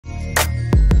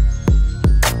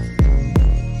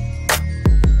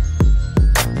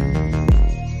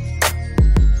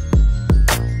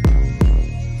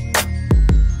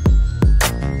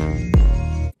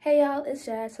it's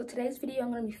Jazz. So today's video,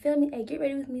 I'm gonna be filming a get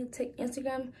ready with me to take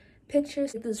Instagram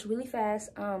pictures. This is really fast.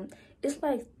 It's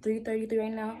like 3:33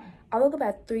 right now. I woke up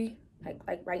at 3,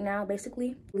 like right now,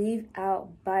 basically. Leave out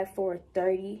by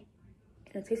 4:30,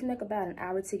 and it takes me like about an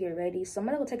hour to get ready. So I'm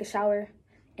gonna go take a shower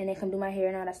and then come do my hair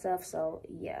and all that stuff. So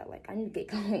yeah, like I need to get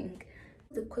going.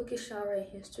 The quickest shower in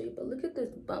history, but look at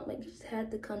this bump. Like, you just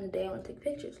had to come today. I want to take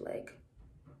pictures. Like,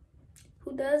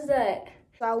 who does that?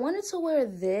 So I wanted to wear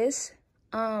this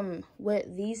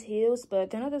with these heels, but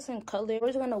they're not the same color. We're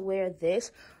just gonna wear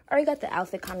this. I already got the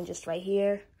outfit kind of just right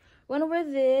here. We're gonna wear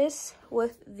this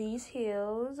with these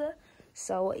heels.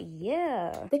 So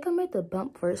yeah, I think I made the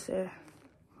bump first there.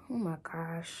 Oh my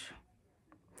gosh.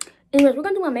 Anyways, we're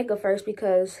gonna do my makeup first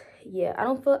because yeah, I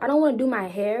don't want to do my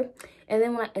hair and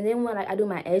then when I do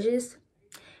my edges,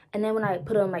 and then when I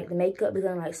put on like the makeup, it's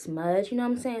gonna like smudge, you know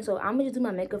what I'm saying? So I'm gonna just do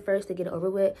my makeup first to get it over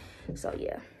with. So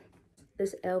yeah,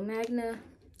 this L Magna,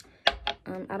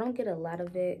 I don't get a lot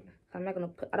of it. I'm not gonna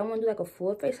put, I don't want to do like a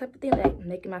full face type of thing, like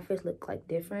making my face look like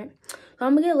different. So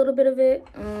I'm gonna get a little bit of it.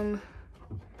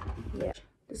 Yeah,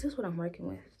 this is what I'm working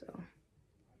with. So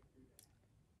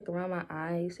like around my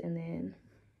eyes, and then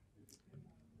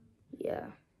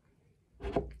yeah,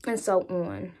 and so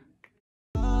on.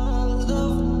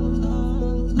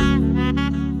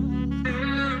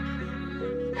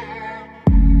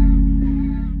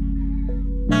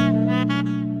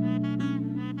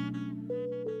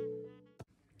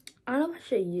 I don't know if I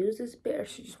should use this bit or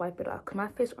should just wipe it off, because my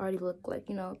face already look like,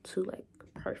 you know, too like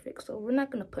perfect. So we're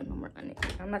not gonna put no more on it.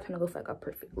 I'm not trying to go for like a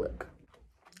perfect look.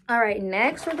 All right,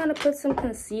 next we're gonna put some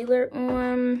concealer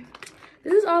on.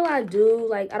 This is all I do.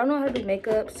 Like, I don't know how to do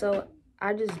makeup, so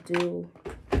I just do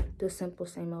the simple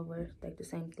same over, like the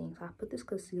same thing. So I put this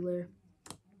concealer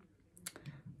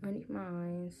underneath my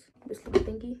eyes, this little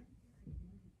thingy.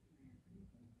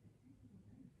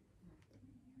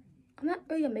 I'm not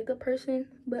really a makeup person,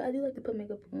 but I do like to put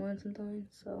makeup on sometimes,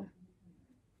 so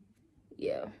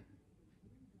yeah.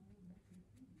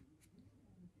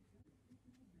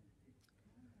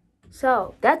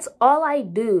 So that's all I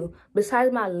do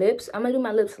besides my lips. I'm gonna do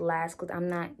my lips last because I'm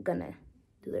not gonna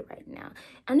do it right now.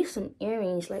 I need some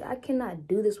earrings. Like, I cannot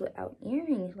do this without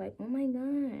earrings. Like, oh my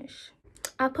gosh.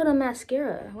 I put on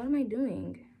mascara. What am I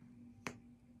doing?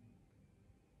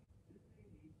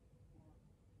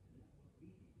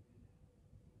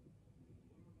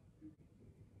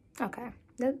 Okay,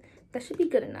 that should be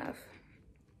good enough.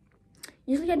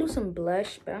 Usually I do some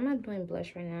blush, but I'm not doing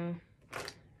blush right now.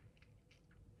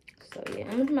 So yeah,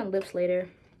 I'm gonna do my lips later.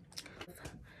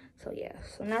 So yeah,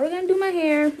 so now we're gonna do my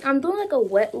hair. I'm doing like a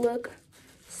wet look.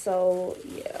 So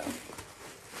yeah,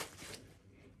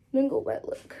 I'm doing a wet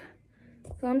look.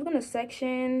 So I'm just gonna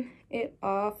section it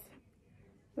off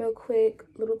real quick,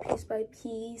 little piece by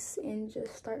piece, and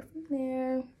just start from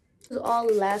there. This is all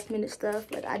last minute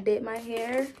stuff. Like, I did my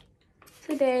hair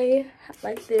today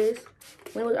like this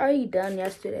when it was already done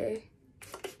yesterday,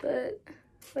 but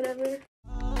whatever.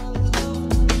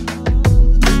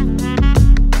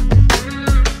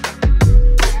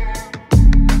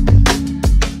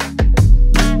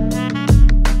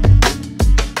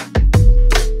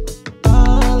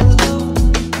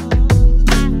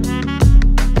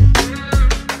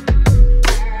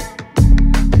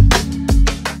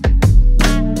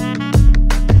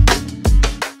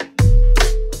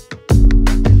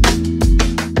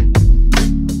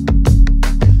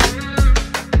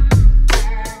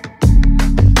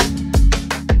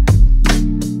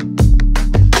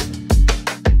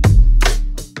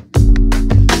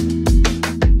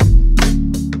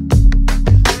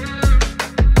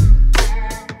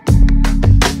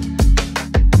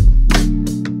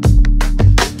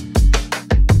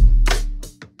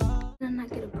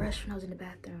 When I was in the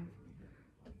bathroom.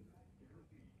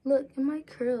 Look, and my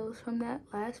curls from that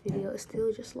last video is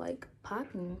still just like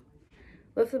popping.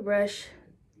 With the brush,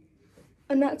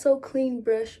 a not so clean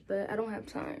brush, but I don't have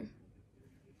time.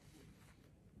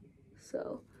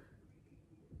 So,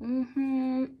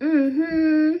 I'm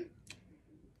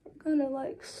gonna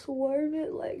like swerve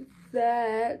it like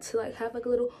that to like have like a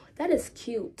little, that is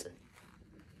cute.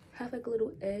 Have like a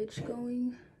little edge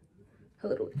going. A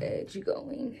little edge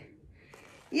going.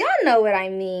 Y'all know what I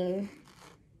mean.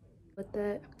 But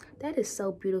that is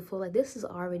so beautiful. Like, this is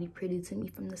already pretty to me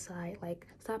from the side. Like,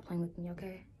 stop playing with me,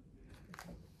 okay?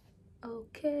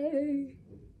 Okay.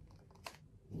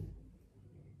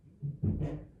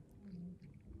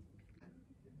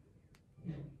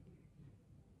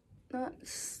 Not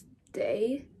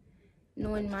stay.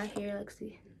 Knowing my hair likes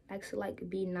to like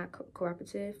be not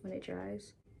cooperative when it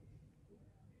dries.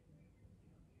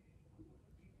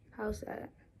 How's that?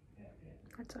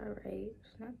 That's all right.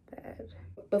 It's not bad.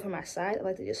 But for my side, I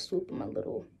like to just swoop them a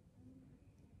little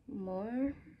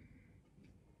more.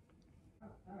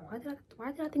 Why did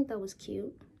I think that was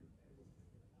cute?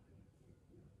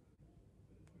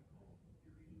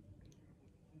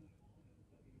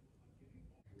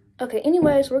 Okay,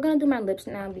 anyways, we're gonna do my lips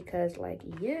now because, like,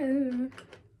 yeah.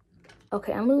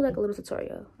 Okay, I'm gonna do like a little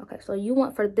tutorial. Okay, so you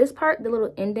want, for this part, the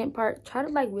little indent part, try to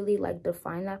like really like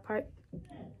define that part.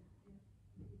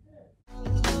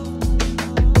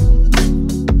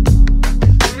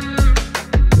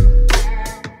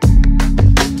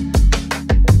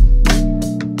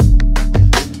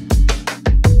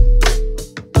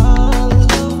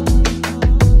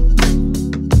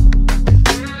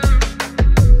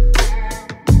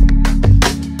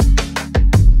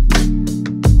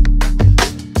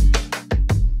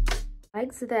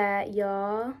 Likes that,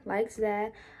 y'all. Likes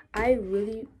that. I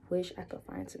really wish I could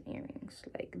find some earrings.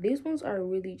 Like, these ones are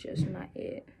really just not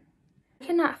it. I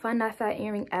cannot find that fat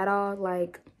earring at all.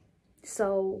 Like,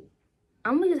 so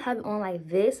I'm gonna just have it on like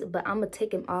this, but I'm gonna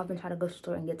take him off and try to go to the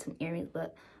store and get some earrings.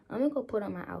 But I'm gonna go put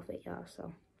on my outfit, y'all.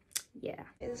 So yeah,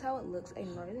 this is how it looks.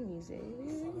 Ignore the music.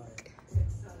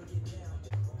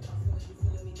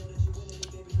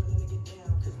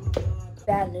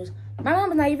 Bad news, my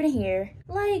mom's not even here.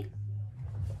 Like,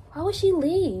 why would she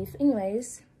leave?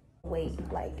 Anyways, wait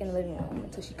like in the living room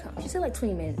until she comes. She said like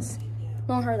 20 minutes.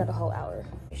 Known her like a whole hour.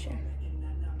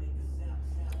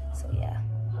 So yeah.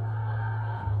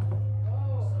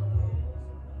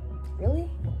 Really?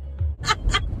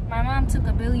 My mom took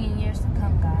a billion years to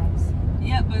come, guys.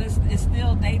 Yeah, but it's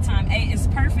still daytime. Hey, it's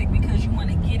perfect because you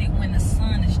want to get it when the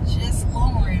sun is just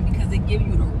lowering because it gives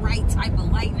you the right type of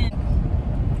lightning.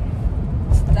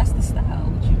 That's the style.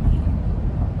 What you mean?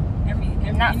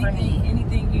 Not for me.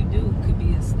 Anything you do could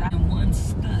be a style. And one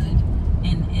stud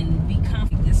and be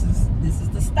confident. This is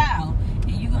the style.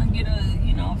 And you're gonna get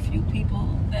a few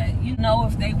people that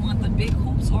if they want the big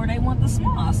hoops or they want the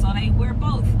small, so they wear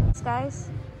both. Guys,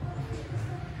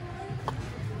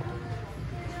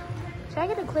 should I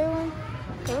get a clear one?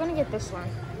 Okay, we're gonna get this one.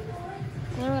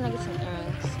 And then we're gonna get some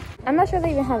earrings. I'm not sure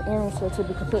they even have earrings here, to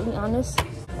be completely honest.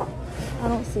 I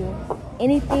don't see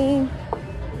anything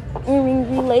earring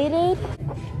related.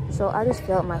 So I just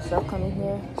felt myself coming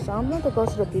here. So I'm going to go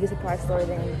to the beauty supply store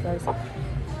then because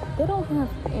they don't have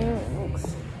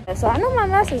earrings. So I know my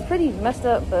mask is pretty messed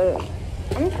up, but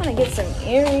I'm trying to get some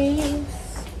earrings,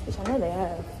 which I know they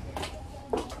have.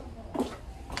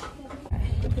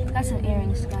 Got some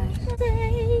earrings, guys.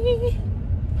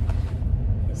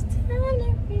 It's time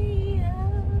to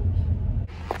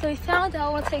re-up. So we found out I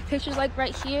want to take pictures like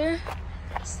right here.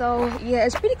 So yeah,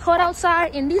 it's pretty cold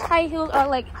outside and these high heels are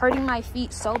like hurting my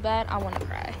feet so bad I want to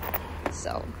cry.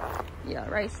 So yeah,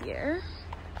 right here.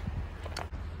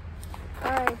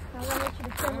 All right, I'm gonna let you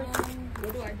the camera.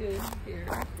 What do I do here?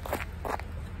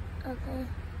 Okay.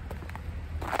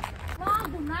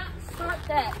 Mom, do not start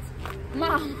that.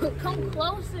 Mom, come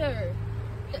closer.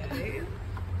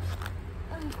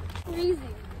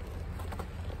 Crazy.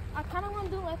 I kind of want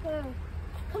to do like a.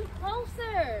 Come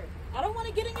closer. I don't want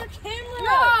to get in your camera.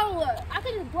 No, I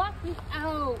can just block you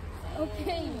out.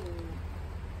 Okay.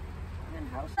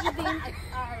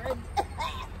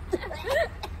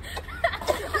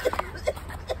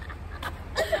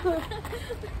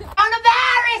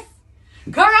 Coronavirus!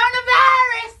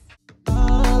 Coronavirus!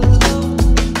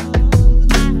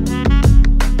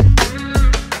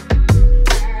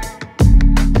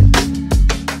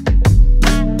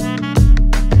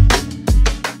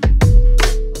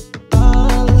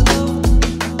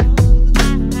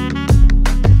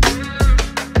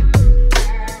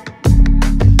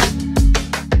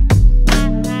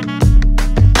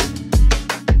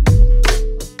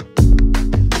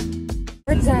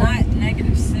 It's not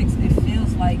 -6, it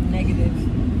feels like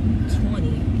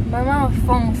 -20. My mom's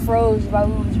phone froze while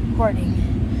we was recording.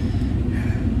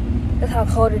 That's how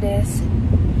cold it is.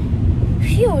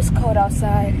 Phew, it's cold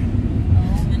outside.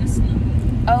 Oh, Minnesota.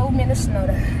 Oh,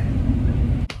 Minnesota.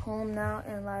 Home now,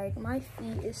 and like my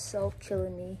feet is so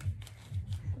killing me.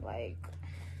 Like,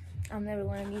 I'm never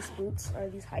wearing these boots or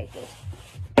these high heels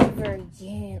ever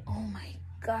again. Oh my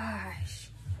gosh.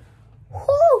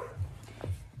 Whew.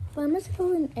 But I'm just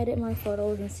going to edit my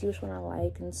photos and see which one I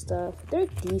like and stuff. They're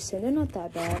decent. They're not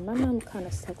that bad. My mom kind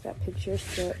of sucks at pictures,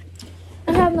 but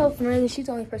I have no friends. She's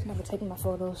the only person ever taking my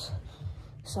photos.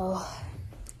 So,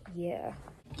 yeah.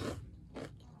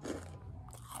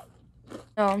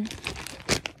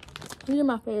 These are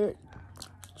my favorite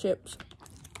chips.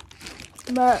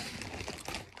 But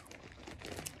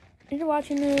if you're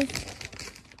watching this,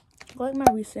 go like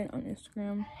my recent on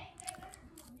Instagram.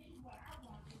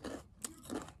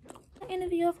 end the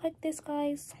video off like this,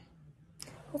 guys.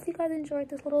 Hope you guys enjoyed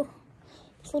this little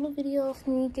video of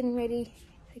me getting ready,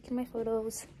 taking my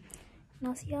photos. And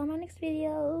I'll see y'all in my next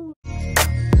video.